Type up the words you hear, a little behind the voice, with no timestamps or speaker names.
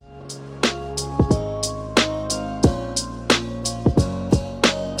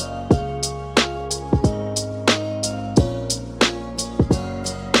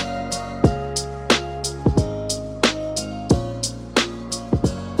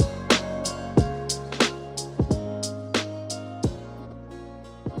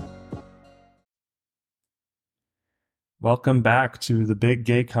Welcome back to the Big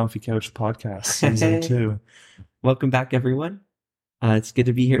Gay Comfy Couch Podcast, Season Hey, 2. welcome back, everyone. It's good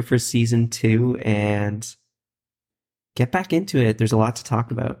to be here for season two and get back into it. There's a lot to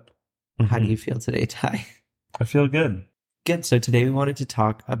talk about. How do hmm you feel today, Ty? I feel good. Good. So today we wanted to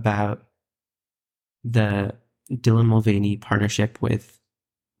talk about the Dylan Mulvaney partnership with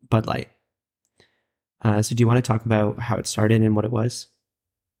Bud Light. So do you want to talk about how it started and what it was?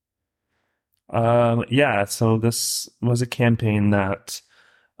 Yeah, so this was a campaign that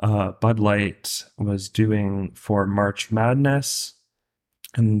Bud Light was doing for March Madness,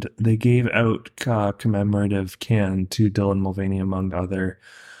 and they gave out a commemorative can to Dylan Mulvaney, among other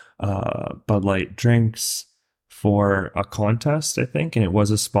Bud Light drinks, for a contest, I think, and it was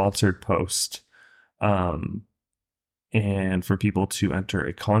a sponsored post. Um, and for people to enter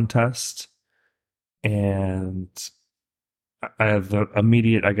a contest. And the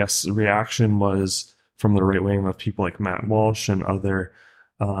immediate, I guess, reaction was from the right wing of people like Matt Walsh and other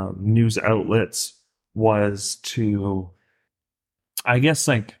news outlets was to, I guess,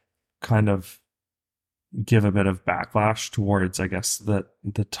 like kind of give a bit of backlash towards, I guess, the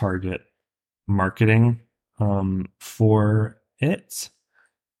target marketing for it.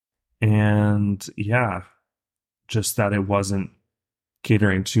 And yeah, just that it wasn't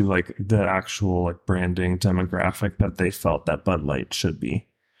catering to like the actual like branding demographic that they felt that Bud Light should be.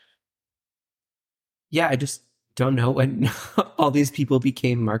 Yeah, I just don't know when all these people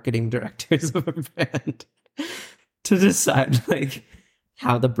became marketing directors of a brand to decide like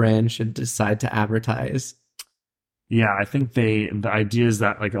how the brand should decide to advertise. Yeah, I think the idea is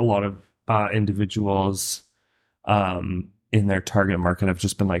that like a lot of individuals in their target market have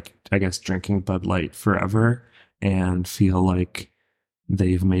just been like, I guess, drinking Bud Light forever and feel like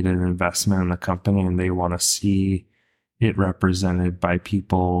they've made an investment in the company and they want to see it represented by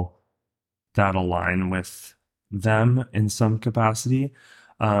people that align with them in some capacity.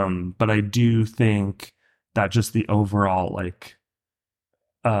 But I do think that just the overall like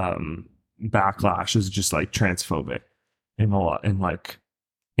um backlash is just like transphobic in a lot in like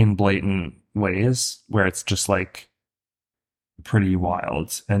in blatant ways where it's just like pretty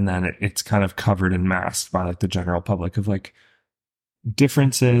wild, and then it's kind of covered and masked by like the general public of like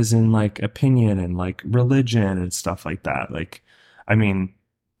differences in like opinion and like religion and stuff like that. Like, I mean,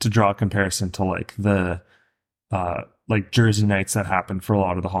 to draw a comparison to like jersey nights that happen for a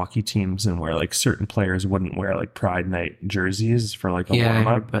lot of the hockey teams, and where like certain players wouldn't wear like pride night jerseys for like a Yeah, I warm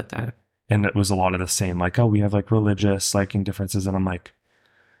heard up. about that. And it was a lot of the same, like, oh, we have like religious liking differences. And I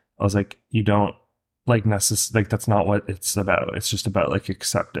was like, you don't like like that's not what it's about. It's just about like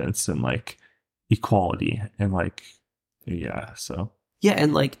acceptance and like equality and like, yeah. So, Yeah,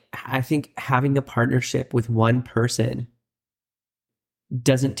 and like I think having a partnership with one person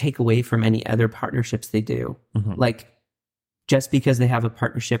doesn't take away from any other partnerships they do. mhm. Like just because they have a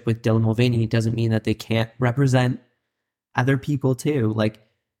partnership with Dylan Mulvaney doesn't mean that they can't represent other people too. Like,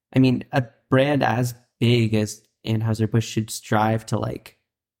 I mean, a brand as big as Anheuser-Busch should strive to like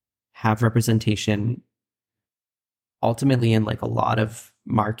have representation ultimately in like a lot of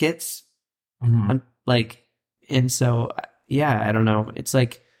markets. Mhm. Like, and so, yeah, I don't know. It's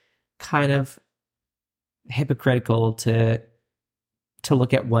like kind of hypocritical to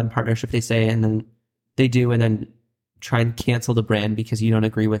look at one partnership they say and then they do and then try and cancel the brand because you don't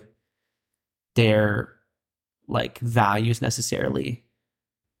agree with their like values necessarily.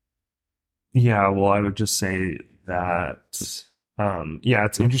 Yeah, well, I would just say that, yeah,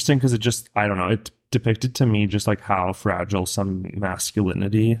 it's interesting because it just, I don't know, it depicted to me just like how fragile some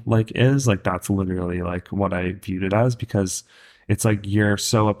masculinity like is. Like that's literally like what I viewed it as, because it's like you're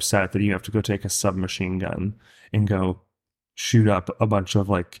so upset that you have to go take a submachine gun and go shoot up a bunch of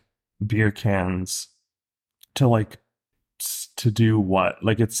like beer cans to like to do what?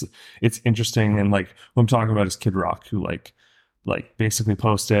 Like it's interesting, and like what I'm talking about is Kid Rock, who like basically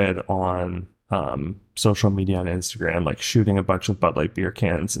posted on social media on Instagram like shooting a bunch of Bud Light beer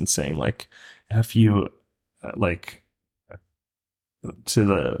cans and saying like "F you," like to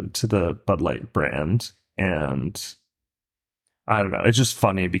the Bud Light brand. And I don't know, it's just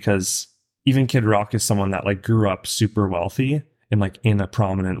funny because even Kid Rock is someone that like grew up super wealthy and like in a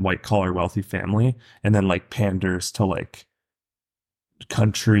prominent white collar wealthy family, and then like panders to like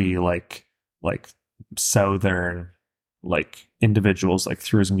country like southern like individuals like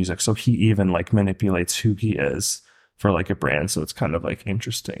through his music. So he even like manipulates who he is for like a brand. So it's kind of like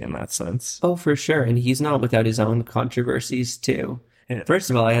interesting in that sense. Oh, for sure. And he's not without his own controversies too. Yeah. First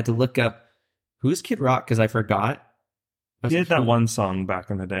of all, I had to look up who's Kid Rock because I forgot. I was He like, had that one song back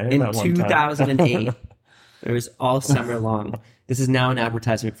in the day, in that one time. 2008. It was all summer long. This is now an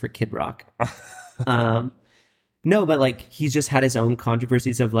advertisement for Kid Rock. Um, No, but like he's just had his own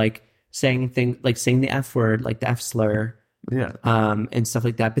controversies of like saying things like saying the F word, like the F slur, Yeah. and stuff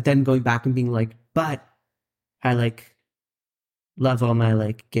like that. But then going back and being like, but I like love all my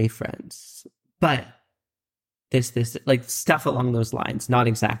like gay friends. But this like stuff along those lines. Not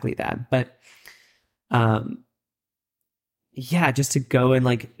exactly that, but um yeah, just to go and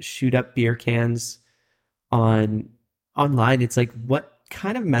like shoot up beer cans on online, it's like what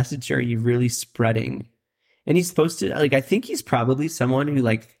kind of message are you really spreading? And he's supposed to like I think he's probably someone who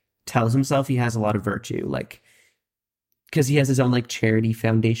like tells himself he has a lot of virtue, like because he has his own like charity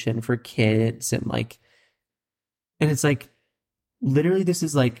foundation for kids and like and it's like literally this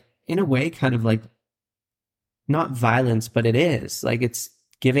is like in a way kind of like not violence, but it is like it's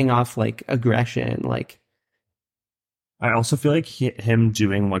giving off like aggression, like I also feel like him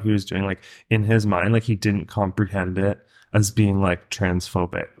doing what he was doing, like in his mind, like he didn't comprehend it as being like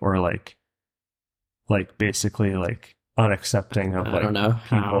transphobic or like basically like unaccepting of I don't like know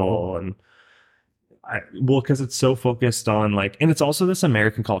people how. and well, because it's so focused on like, and it's also this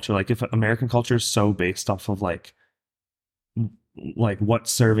American culture. Like, if American culture is so based off of like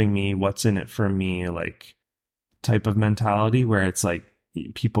what's serving me, what's in it for me, like type of mentality, where it's like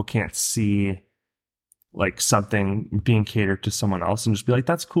people can't see like something being catered to someone else and just be like,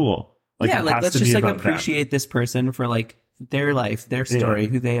 that's cool. Like, Yeah, it like has let's to just be like about them. appreciate this person for like their life, their Yeah, story,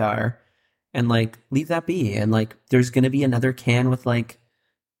 who they are, and like leave that be. And like there's gonna be another can with like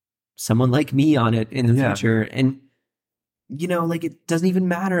someone like me on it in the yeah. future. And you know, like it doesn't even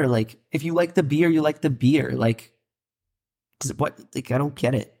matter. Like if you like the beer, you like the beer. Like what like I don't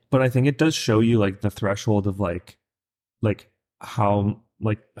get it. But I think it does show you like the threshold of like how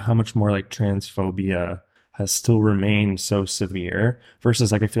much more like transphobia has still remained so severe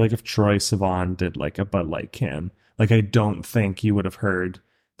versus like I feel like if Troy Sivan did like a Bud Light can, like I don't think you would have heard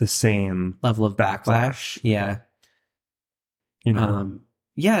the same Level of backlash. backlash, Yeah. you know? Um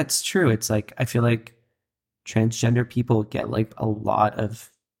yeah, it's true. It's like I feel like transgender people get like a lot of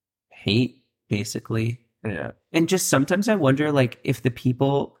hate basically. Yeah. And just sometimes I wonder like if the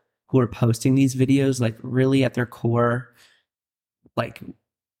people who are posting these videos like really at their core like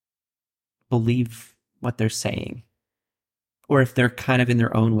believe what they're saying or if they're kind of in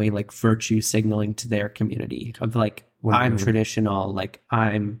their own way like virtue signaling to their community of like What do you I'm mean? traditional, like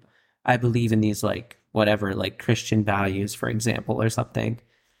I believe in these like whatever like Christian values for example or something.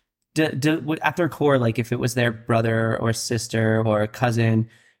 At their core, like if it was their brother or sister or cousin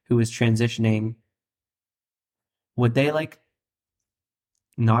who was transitioning, would they like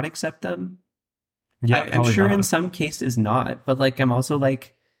not accept them? Yeah, I'm probably sure in not. some cases not, but like I'm also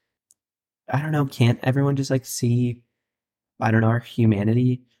like I don't know, can't everyone just like see I don't know our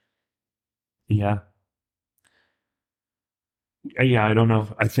humanity? Yeah. Yeah, I don't know.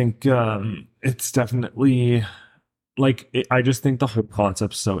 I think it's definitely I just think the whole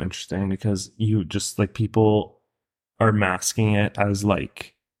concept's so interesting because you just like people are masking it as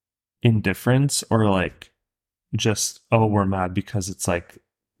like indifference or like just oh we're mad because it's like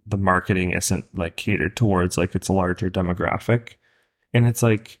the marketing isn't like catered towards like it's a larger demographic and it's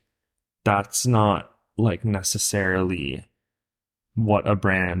like that's not like necessarily what a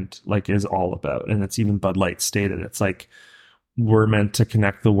brand like is all about and it's even Bud Light stated it's like we're meant to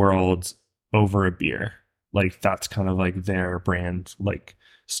connect the world over a beer like that's kind of like their brand like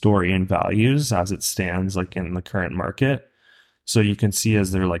story and values as it stands like in the current market so you can see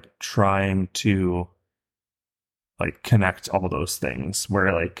as they're like trying to like connect all those things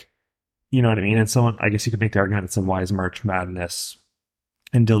where like you know what I mean? And someone I guess you could make the argument it's a wise March Madness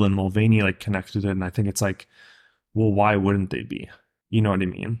and Dylan Mulvaney like connected it and I think it's like, well, why wouldn't they be? You know what I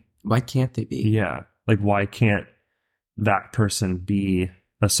mean? Why can't they be? Yeah. Like why can't that person be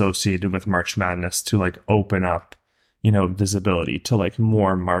associated with March Madness to like open up, you know, visibility to like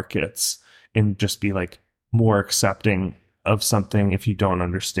more markets and just be like more accepting of something if you don't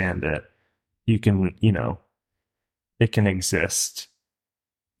understand it. You can, you know, it can exist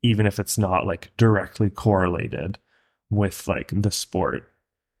even if it's not like directly correlated with like the sport.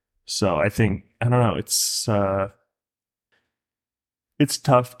 So I think I don't know, it's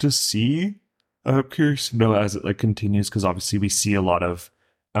tough to see. I'm curious to know as it like continues because obviously we see a lot of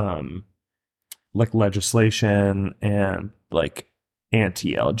um like legislation and like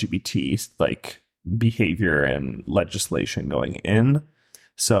anti-LGBT like behavior and legislation going in.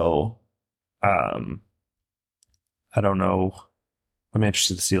 So um I don't know. I'm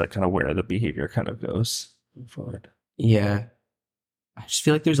interested to see like kind of where the behavior kind of goes forward. Yeah. I just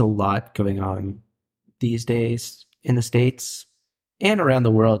feel like there's a lot going on these days in the States and around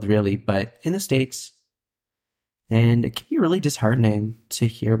the world really, but in the States and it can be really disheartening to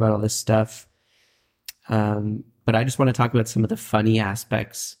hear about all this stuff. but I just want to talk about some of the funny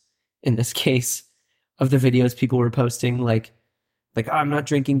aspects in this case of the videos people were posting, like, oh, I'm not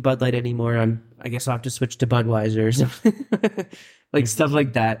drinking Bud Light anymore. I guess I'll have to switch to Budweiser. Like stuff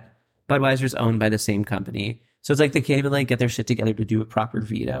like that. Budweiser's owned by the same company. So it's like they can't even like get their shit together to do a proper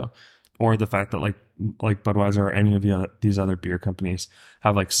veto. Or the fact that like Budweiser or any of these other beer companies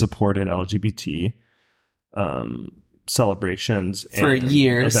have like supported LGBT celebrations For and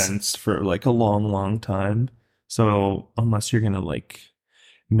years. events for like a long time. So unless you're gonna like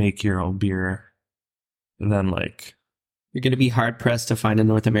make your own beer, then like You're going to be hard pressed to find a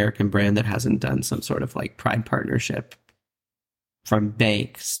North American brand that hasn't done some sort of like pride partnership, from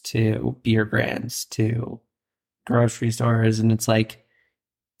banks to beer brands to grocery stores. And it's like,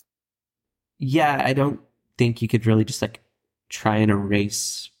 yeah, I don't think you could really just like try and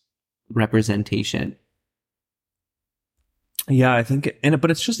erase representation. yeah, I think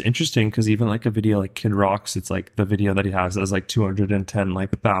but it's just interesting because even like a video like Kid Rocks, it's like the video that he has like 210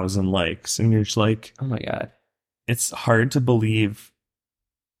 like 1,000 likes, and you're just like, Oh my God. it's hard to believe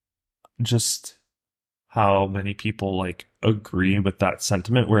just how many people like agree with that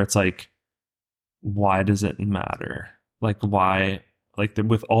sentiment, where it's like, why does it matter? Like, why, like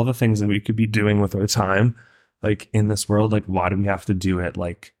with all the things that we could be doing with our time, like in this world, like why do we have to do it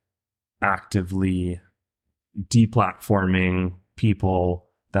like actively deplatforming people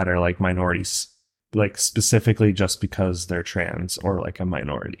that are like minorities, like specifically just because they're trans or like a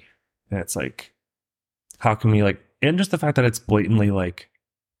minority? And it's like, how can we like, and just the fact that it's blatantly like,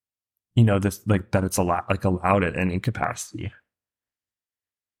 you know, this like that it's allowed at any capacity,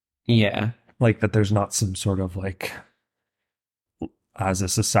 Yeah. like that there's not some sort of like, as a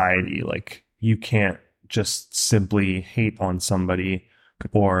society, like you can't just simply hate on somebody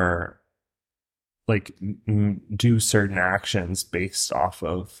or like do certain actions based off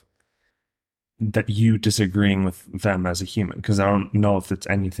of that you disagreeing with them as a human, because I don't know if it's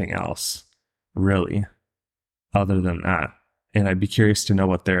anything else really other than that. And I'd be curious to know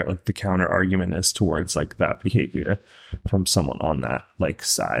what their like the counter argument is towards like that behavior from someone on that like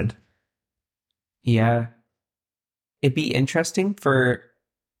side. Yeah. It'd be interesting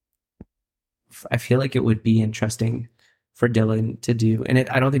I feel like it would be interesting for Dylan to do, and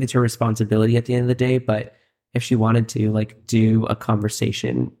I don't think it's her responsibility at the end of the day, but if she wanted to like do a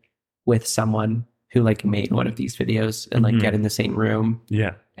conversation with someone who like made one of these videos and like get in the same room,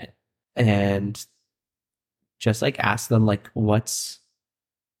 Yeah. and just like ask them like what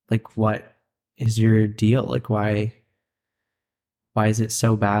is your deal? Like why is it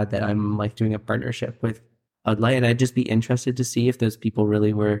so bad that I'm like doing a partnership with Bud Light? And I'd just be interested to see if those people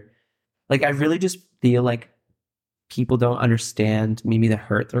really were like, I really just feel like people don't understand maybe the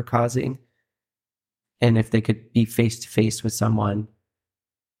hurt they're causing. And if they could be face to face with someone,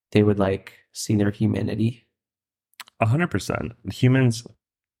 they would like see their humanity. 100%. Humans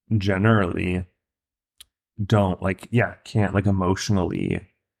generally don't like, yeah, can't like emotionally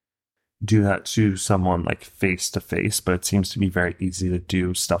do that to someone like face to face, but it seems to be very easy to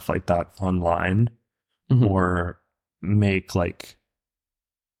do stuff like that online or make like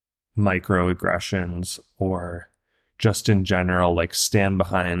microaggressions or just in general like stand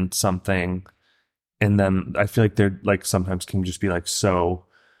behind something. And then I feel like they're like sometimes can just be like so,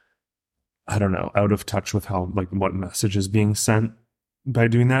 I don't know, out of touch with how like what message is being sent by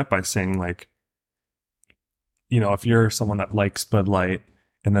doing that, by saying like, you know, if you're someone that likes Bud Light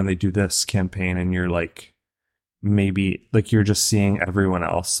and then they do this campaign and you're like, maybe like you're just seeing everyone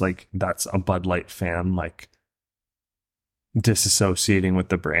else like that's a Bud Light fan like disassociating with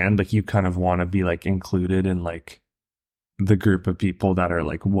the brand, like you kind of want to be like included in like the group of people that are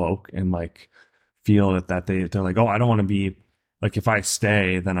like woke and like feel that they're like, oh, I don't want to be like, if I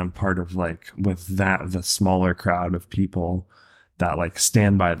stay then I'm part of like with that the smaller crowd of people that like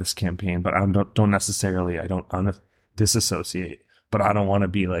stand by this campaign, but I don't necessarily, I don't disassociate, but I don't want to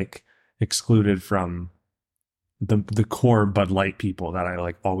be like excluded from the core Bud Light people that I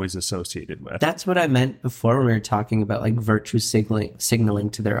like always associated with. That's what I meant before when we were talking about like virtue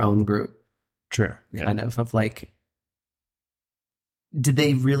signaling to their own group. True. Yeah. Kind of like, did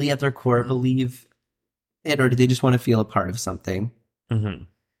they really at their core believe it, or did they just want to feel a part of something? I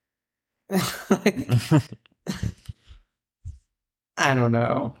don't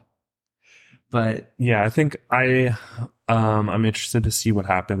know. But yeah, I think I'm interested to see what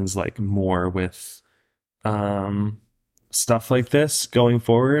happens like more with stuff like this going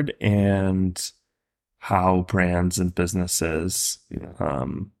forward, and how brands and businesses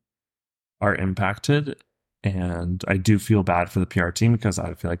are impacted. And I do feel bad for the PR team, because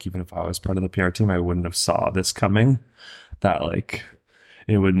I feel like even if I was part of the PR team, I wouldn't have saw this coming, that like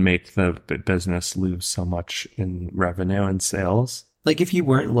it would make the business lose so much in revenue and sales. Like if you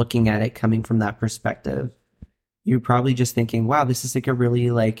weren't looking at it coming from that perspective, you're probably just thinking, wow, this is like a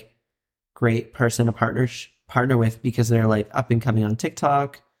really like great person to partner with because they're like up and coming on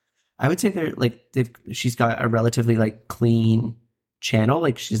TikTok. I would say they're like she's got a relatively like clean channel.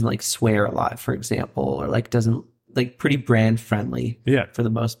 Like she doesn't like swear a lot, for example, or like doesn't like pretty brand friendly Yeah. for the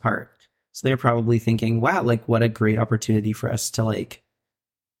most part. So they're probably thinking, wow, like what a great opportunity for us to like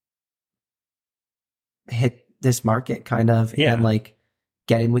hit this market kind of Yeah. and like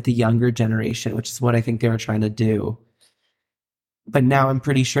get in with the younger generation, which is what I think they were trying to do. But now I'm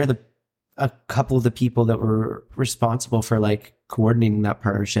pretty sure a couple of the people that were responsible for like coordinating that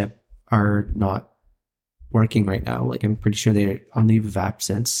partnership are not working right now. Like I'm pretty sure they're on leave of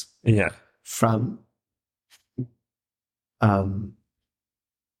absence Yeah. from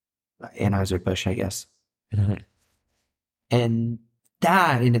Anheuser-Busch, I guess. Mm-hmm. And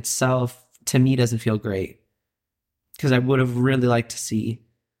that in itself to me doesn't feel great because I would have really liked to see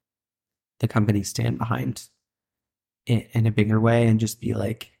the company stand behind it in a bigger way and just be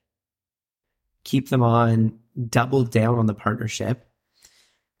like, keep them on, double down on the partnership.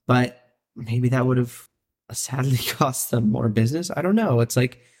 But maybe that would have sadly cost them more business. I don't know. It's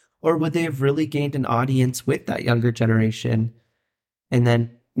like, or would they have really gained an audience with that younger generation? And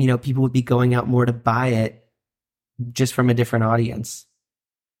then, you know, people would be going out more to buy it just from a different audience.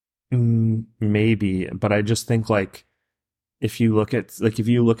 Maybe, but I just think like if you look at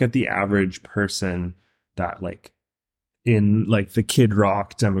the average person that like in like the Kid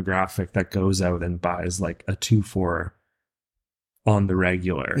Rock demographic that goes out and buys like a 2-4 on the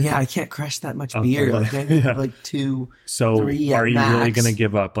regular. Yeah, I can't crush that much beer. Like I Yeah. have like 2, So 3 are at you really max. going to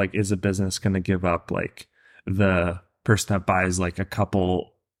give up, like, is a business going to give up like the person that buys like a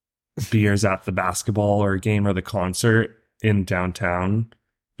couple beers at the basketball or game or the concert in downtown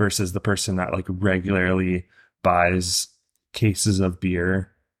versus the person that like regularly buys cases of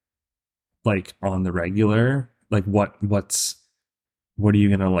beer like on the regular? Like what are you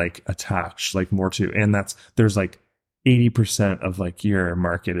gonna like attach like more to? And there's like 80% of like your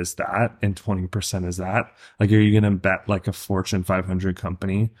market is that and 20% is that. Like, are you gonna bet like a Fortune 500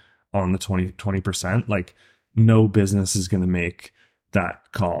 company on the 20%? Like, no business is gonna make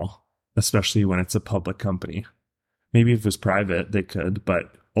that call, especially when it's a public company. Maybe if it was private, they could,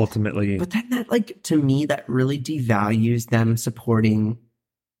 but ultimately, But then that like to me that really devalues them supporting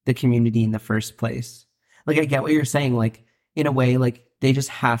the community in the first place. Like I get what you're saying, like in a way, like they just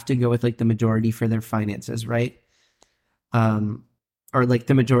have to go with like the majority for their finances, right? Or like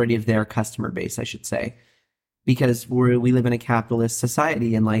the majority of their customer base, I should say, because we live in a capitalist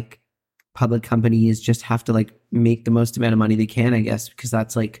society and like public companies just have to like make the most amount of money they can, I guess, because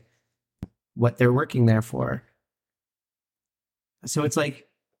that's like what they're working there for. So it's like,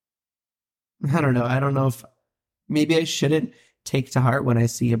 I don't know. I don't know if maybe I shouldn't take to heart when I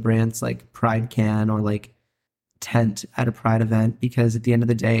see a brand's like Pride can or like tent at a Pride event, because at the end of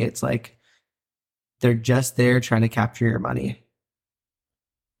the day, it's like they're just there trying to capture your money.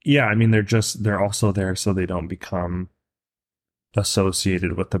 yeah, I mean, they're also there so they don't become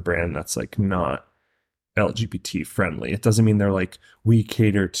associated with the brand that's like not LGBT friendly. It doesn't mean they're like, we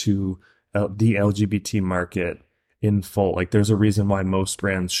cater to the LGBT market in full. Like, there's a reason why most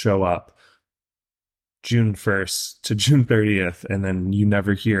brands show up June 1st to June 30th, and then you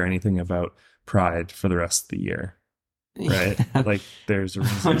never hear anything about Pride for the rest of the year. Right? Yeah. Like, there's a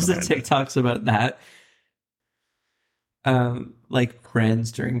reason. What was the behind it. TikToks about that? Like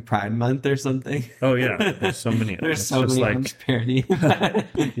friends during Pride Month or something. Oh yeah, there's so many. There's It's so just many like, ones parodying.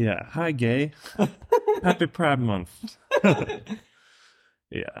 yeah, hi gay, happy Pride Month.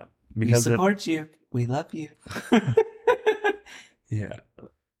 Yeah, We because support you. We love you. yeah.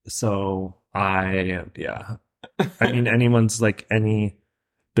 So yeah, I mean, anyone's like, any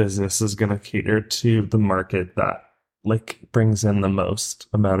business is gonna cater to the market that like brings in the most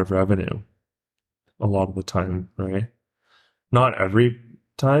amount of revenue a lot of the time, right? Not every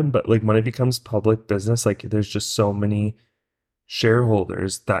time, but like when it becomes public business, like there's just so many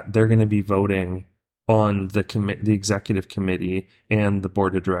shareholders that they're going to be voting on the executive committee and the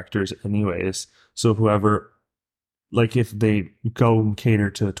board of directors anyways. So whoever, like if they go and cater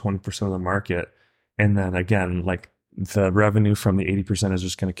to the 20% of the market, and then again, like the revenue from the 80% is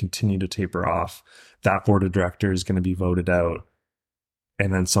just going to continue to taper off, that board of directors is going to be voted out,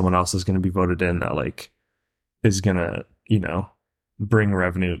 and then someone else is going to be voted in that like is going to, bring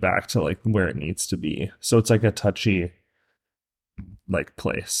revenue back to like where it needs to be. So it's like a touchy like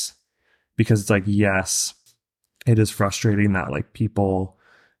place, because it's like, yes, it is frustrating that like people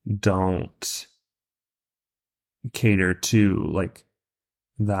don't cater to like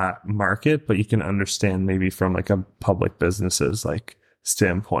that market, but you can understand maybe from like a public business's like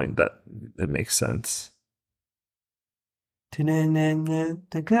standpoint that it makes sense. Can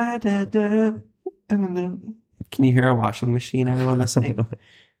you hear a washing machine, everyone listening?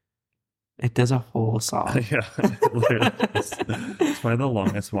 It does a whole song. Yeah, literally, it's probably the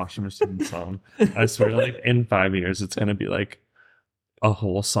longest washing machine song. I swear, like in 5 years, it's gonna be like a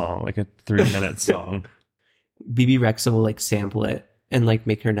whole song, like a 3 minute song. BB Rexa will like sample it and like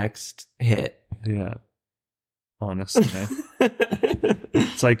make her next hit. Yeah, honestly,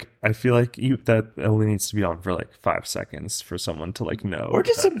 it's like I feel like that only needs to be on for like 5 seconds for someone to like know, or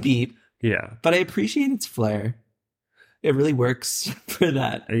just that. a beat. Yeah, but I appreciate its flair. It really works for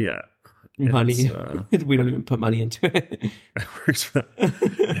that. Yeah. Money. We don't even put money into it. It works for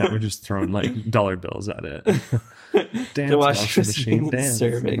that. Yeah, we're just throwing like dollar bills at it. Dance, The washing machine, dance.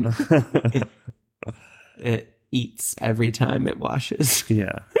 serving. It eats every time it washes.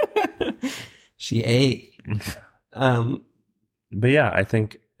 Yeah. She ate. But yeah, I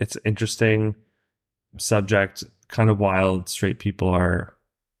think it's interesting subject, kind of wild. Straight people are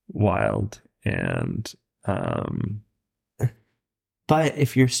wild. And but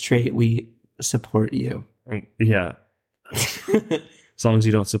if you're straight, we support you. Yeah. As long as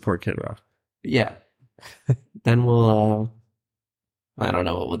you don't support Kid Rock. Yeah. Then we'll I don't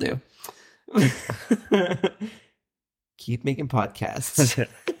know what we'll do. Keep making podcasts.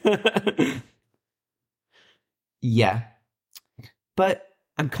 Yeah. But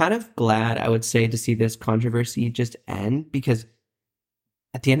I'm kind of glad, I would say, to see this controversy just end, because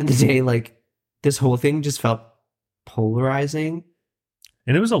at the end of the day, like, this whole thing just felt polarizing.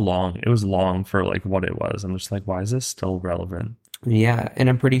 And it was long for like what it was. I'm just like, why is this still relevant? Yeah. And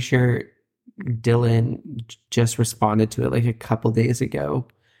I'm pretty sure Dylan just responded to it like a couple days ago.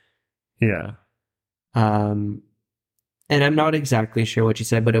 Yeah. And I'm not exactly sure what she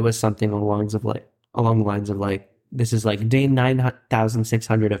said, but it was something along the lines of like, this is like day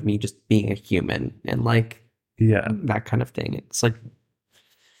 9,600 of me just being a human, and like, yeah, that kind of thing. It's like,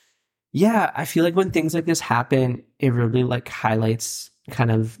 yeah, I feel like when things like this happen, it really like highlights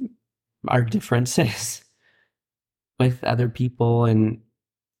kind of our differences with other people, and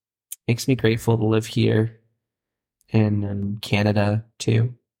makes me grateful to live here in Canada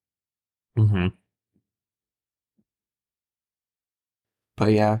too. Mm-hmm.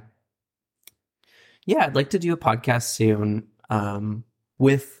 But yeah, I'd like to do a podcast soon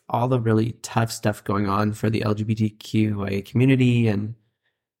with all the really tough stuff going on for the LGBTQIA community and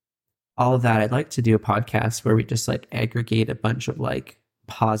all of that. I'd like to do a podcast where we just like aggregate a bunch of like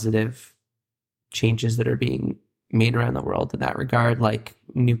positive changes that are being made around the world in that regard, like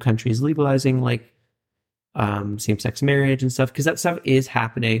new countries legalizing like same-sex marriage and stuff, because that stuff is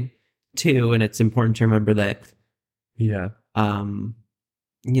happening too, and it's important to remember that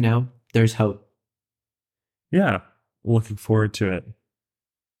there's hope. Yeah, looking forward to it.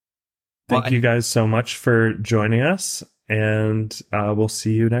 Thank you guys so much for joining us, and we'll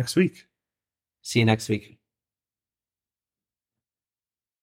see you next week. See you next week.